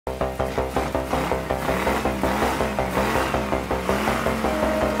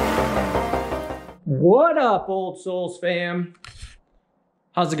What up, Old Souls fam?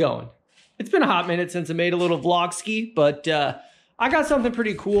 How's it going? It's been a hot minute since I made a little vlog ski, but I got something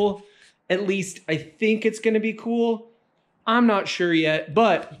pretty cool. At least I think it's gonna be cool. I'm not sure yet,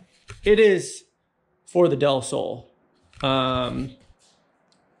 but it is for the Del Sol. Let me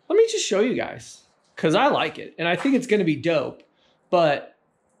just show you guys, because I like it, and I think it's gonna be dope, but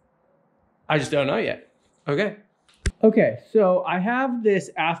I just don't know yet. Okay, so I have this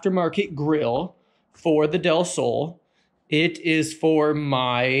aftermarket grill for the Del Sol. It is for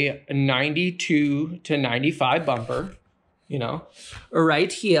my 92 to 95 bumper, you know, right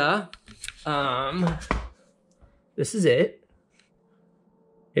here. This is it.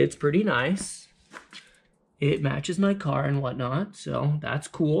 It's pretty nice. It matches my car and whatnot, so that's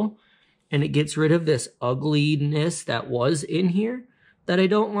cool. And it gets rid of this ugliness that was in here that I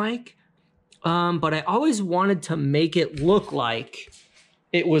don't like. But I always wanted to make it look like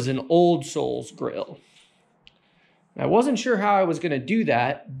it was an Old Souls grill. I wasn't sure how I was gonna do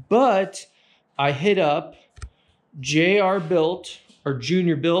that, but I hit up JR Built or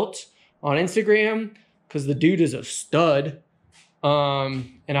Junior Built on Instagram because the dude is a stud.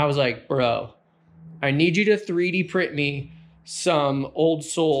 And I was like, bro, I need you to 3D print me some Old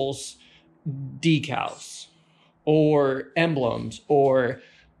Souls decals or emblems or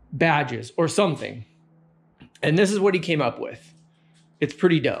badges or something. And this is what he came up with. It's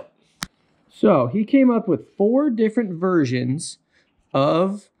pretty dope. So he came up with 4 different versions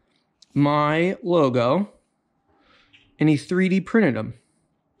of my logo and he 3D printed them.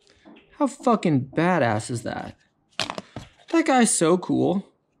 How fucking badass is that? That guy's so cool.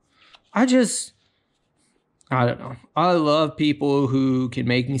 I don't know. I love people who can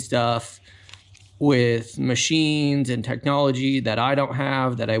make me stuff with machines and technology that I don't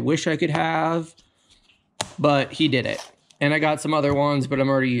have, that I wish I could have, but he did it. And I got some other ones, but I'm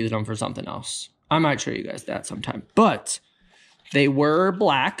already using them for something else. I might show you guys that sometime. But they were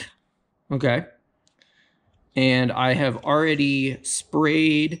black, okay? And I have already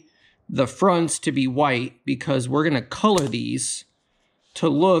sprayed the fronts to be white because we're gonna color these to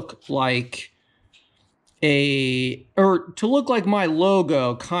look like my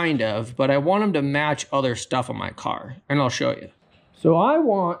logo, kind of, but I want them to match other stuff on my car, and I'll show you. So I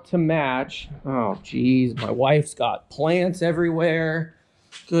want to match, oh geez, my wife's got plants everywhere.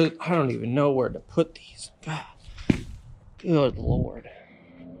 Good, I don't even know where to put these. God, good Lord.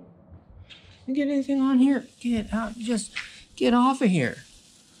 You get anything on here? Get out, just get off of here.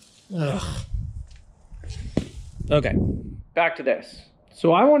 Ugh. Okay, back to this.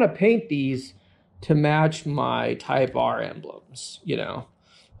 So I want to paint these to match my Type R emblems, you know.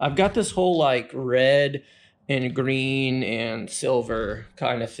 I've got this whole like red and green and silver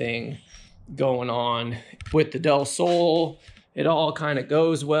kind of thing going on with the Del Sol. It all kind of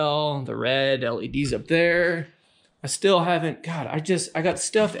goes well. The red LEDs up there. I still haven't, God, I got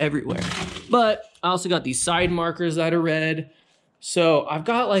stuff everywhere. But I also got these side markers that are red. So I've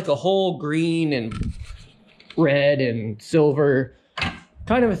got like a whole green and red and silver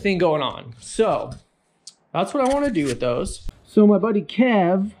kind of a thing going on. So that's what I want to do with those. So my buddy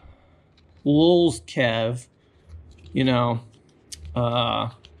Kev, Lulz Kev, you know,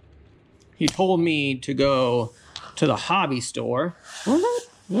 he told me to go to the hobby store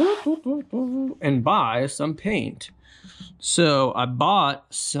and buy some paint. So I bought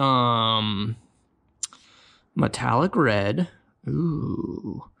some metallic red.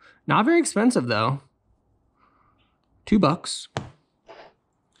 Ooh, not very expensive though. $2.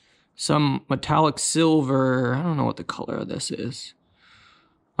 Some metallic silver. I don't know what the color of this is.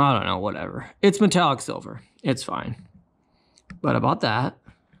 I don't know, whatever. It's metallic silver. It's fine. But I bought that.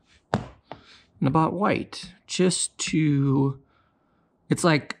 And I bought white. Just to... It's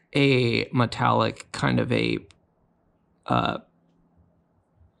like a metallic kind of a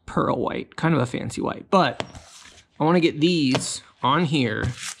pearl white. Kind of a fancy white. But I want to get these on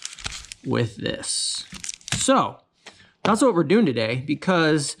here with this. So, that's what we're doing today.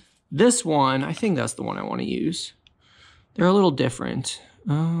 Because this one, I think that's the one I want to use. They're a little different.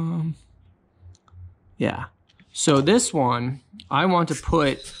 Yeah. So this one, I want to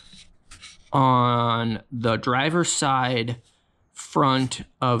put on the driver's side front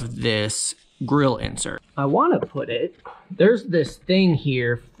of this grill insert. I want to put it, there's this thing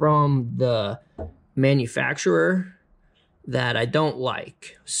here from the manufacturer that I don't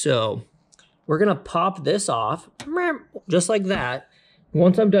like. So we're going to pop this off, just like that.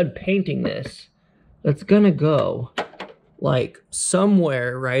 Once I'm done painting this, that's going to go like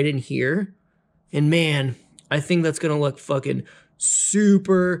somewhere right in here. And man, I think that's gonna look fucking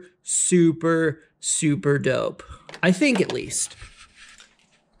super, super, super dope. I think, at least.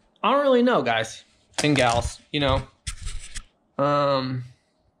 I don't really know, guys. and gals, you know.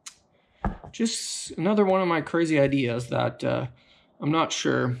 Just another one of my crazy ideas that I'm not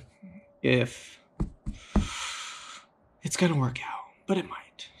sure if it's gonna work out, but it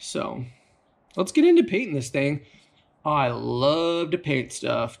might. So let's get into painting this thing. Oh, I love to paint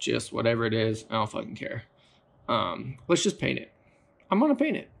stuff, just whatever it is. I don't fucking care. Let's just paint it. I'm gonna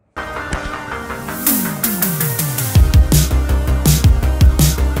paint it.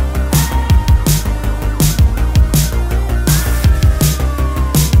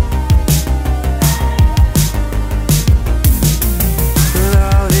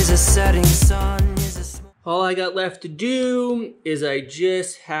 All I got left to do is I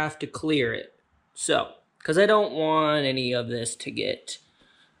just have to clear it. So, because I don't want any of this to get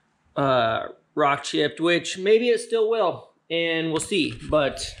rock chipped, which maybe it still will, and we'll see.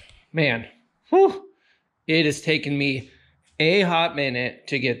 But man, whew, it has taken me a hot minute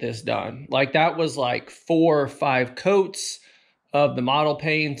to get this done. Like, that was like 4 or 5 coats of the model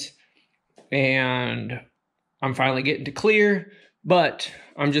paint, and I'm finally getting to clear. But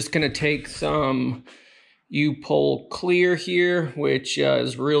I'm just gonna take some U-Pole clear here, which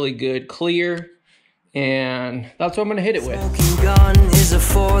is really good clear, and that's what I'm gonna hit it with. Smoking gun is a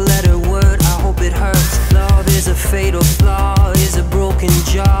 4-letter word. I hope it hurts. Love is a fatal flaw, is a broken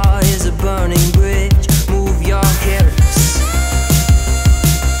jaw, is a burning bridge. Move your carrots.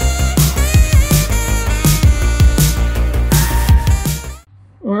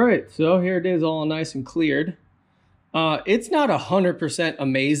 All right, so here it is, all nice and cleared. It's not 100%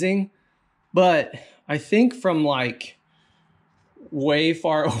 amazing, but I think from like way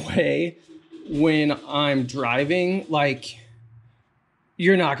far away when I'm driving, like,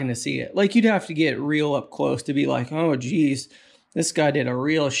 you're not going to see it. Like, you'd have to get real up close to be like, oh geez, this guy did a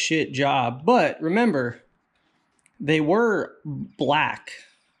real shit job. But remember, they were black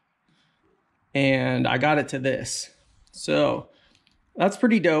and I got it to this. So that's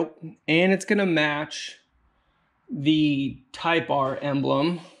pretty dope. And it's going to match the Type R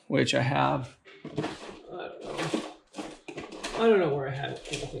emblem, which I have. I don't know where I had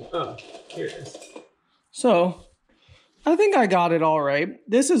it. Oh, here it is. So I think I got it all right.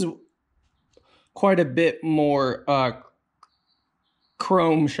 This is quite a bit more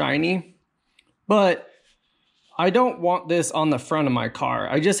chrome shiny, but I don't want this on the front of my car.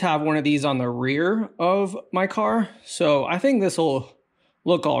 I just have one of these on the rear of my car. So I think this will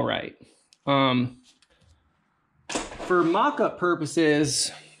look all right. For mock-up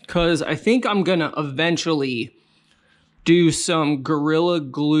purposes, because I think I'm gonna eventually do some Gorilla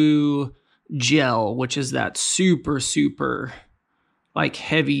Glue gel, which is that super like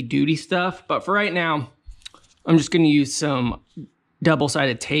heavy duty stuff. But for right now, I'm just gonna use some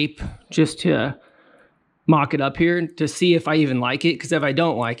double-sided tape just to mock it up here to see if I even like it. Because if I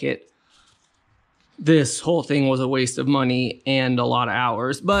don't like it, this whole thing was a waste of money and a lot of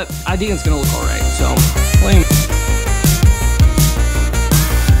hours. But I think it's gonna look all right. So, blame.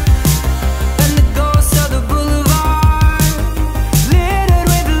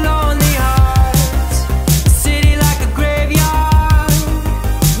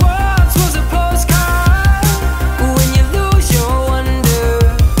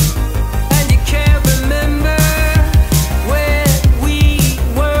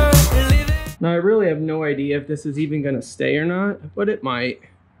 Now, I really have no idea if this is even going to stay or not, but it might.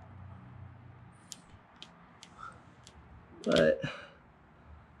 But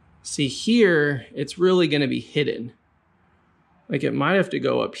see here, it's really going to be hidden. Like, it might have to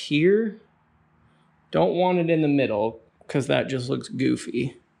go up here. Don't want it in the middle because that just looks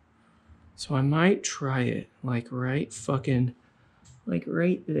goofy. So I might try it like right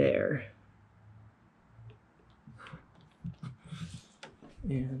there.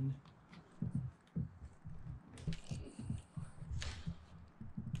 And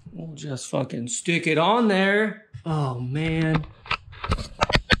we'll just fucking stick it on there. Oh, man.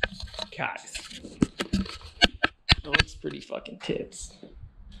 Guys. It looks pretty fucking tits.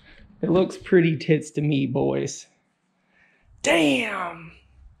 It looks pretty tits to me, boys. Damn.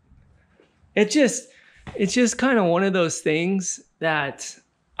 It's just kind of one of those things that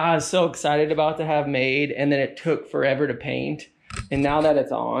I was so excited about to have made, and then it took forever to paint. And now that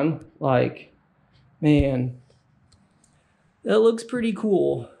it's on, like, man, that looks pretty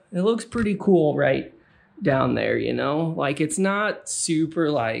cool. It looks pretty cool right down there, you know? Like, it's not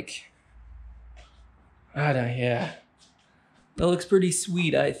super, like, yeah. That looks pretty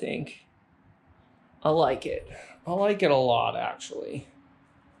sweet, I think. I like it. I like it a lot, actually.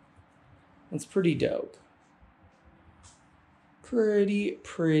 It's pretty dope.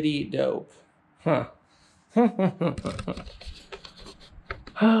 Pretty dope. Huh.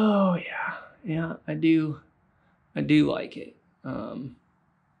 Oh, yeah. Yeah, I do like it.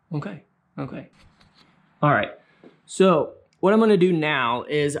 Okay. All right. So what I'm gonna do now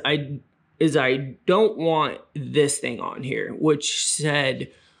is I don't want this thing on here, which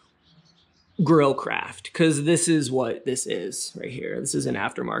said Grill Craft, because this is what this is right here. This is an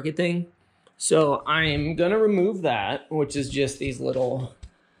aftermarket thing. So I'm gonna remove that, which is just these little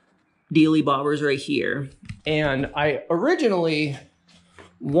dealy bobbers right here. And I originally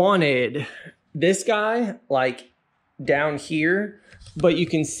wanted this guy like down here, but you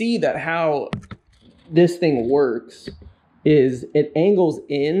can see that how this thing works is it angles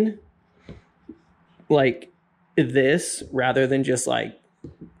in like this rather than just like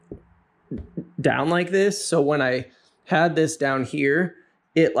down like this. So when I had this down here,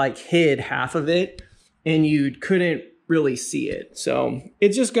 it like hid half of it and you couldn't really see it. So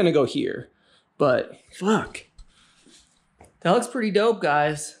it's just gonna go here, but fuck. That looks pretty dope,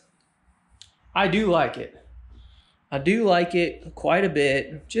 guys. I do like it. I do like it quite a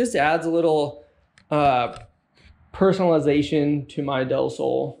bit. Just adds a little personalization to my Del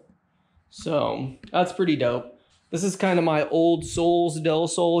Sol. So that's pretty dope. This is kind of my OldSols Del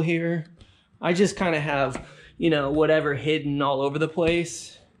Sol here. I just kind of have, you know, whatever hidden all over the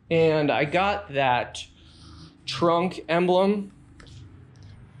place. And I got that trunk emblem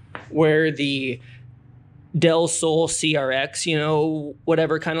where the Del Sol CRX, you know,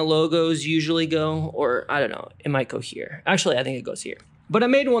 whatever kind of logos usually go, or I don't know, it might go here. Actually, I think it goes here. But I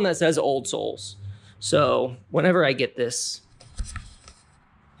made one that says OldSols. So whenever I get this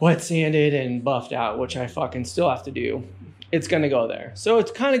wet sanded and buffed out, which I fucking still have to do, it's gonna go there. So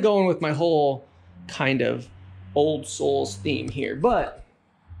it's kind of going with my whole kind of OldSols theme here. But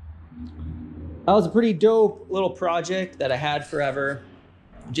that was a pretty dope little project that I had forever.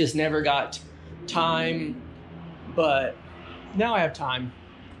 Just never got time, but now I have time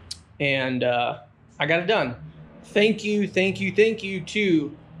and I got it done. Thank you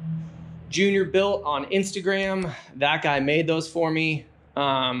to Junior Built on Instagram. That guy made those for me,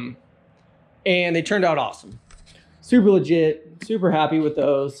 and they turned out awesome. Super legit, super happy with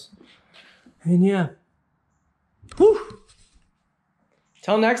those. And yeah, whew.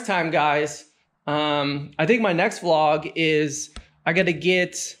 Till next time, guys. I think my next vlog is I got to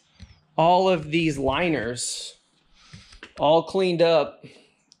get all of these liners all cleaned up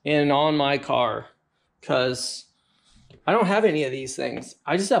and on my car, because I don't have any of these things.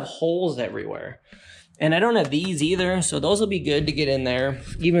 I just have holes everywhere. And I don't have these either, so those will be good to get in there,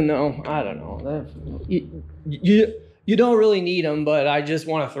 even though, I don't know, you don't really need them, but I just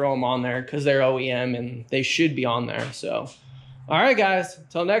want to throw them on there because they're OEM and they should be on there. So, all right, guys,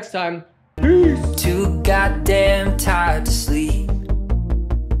 till next time, peace. Too goddamn tired to sleep.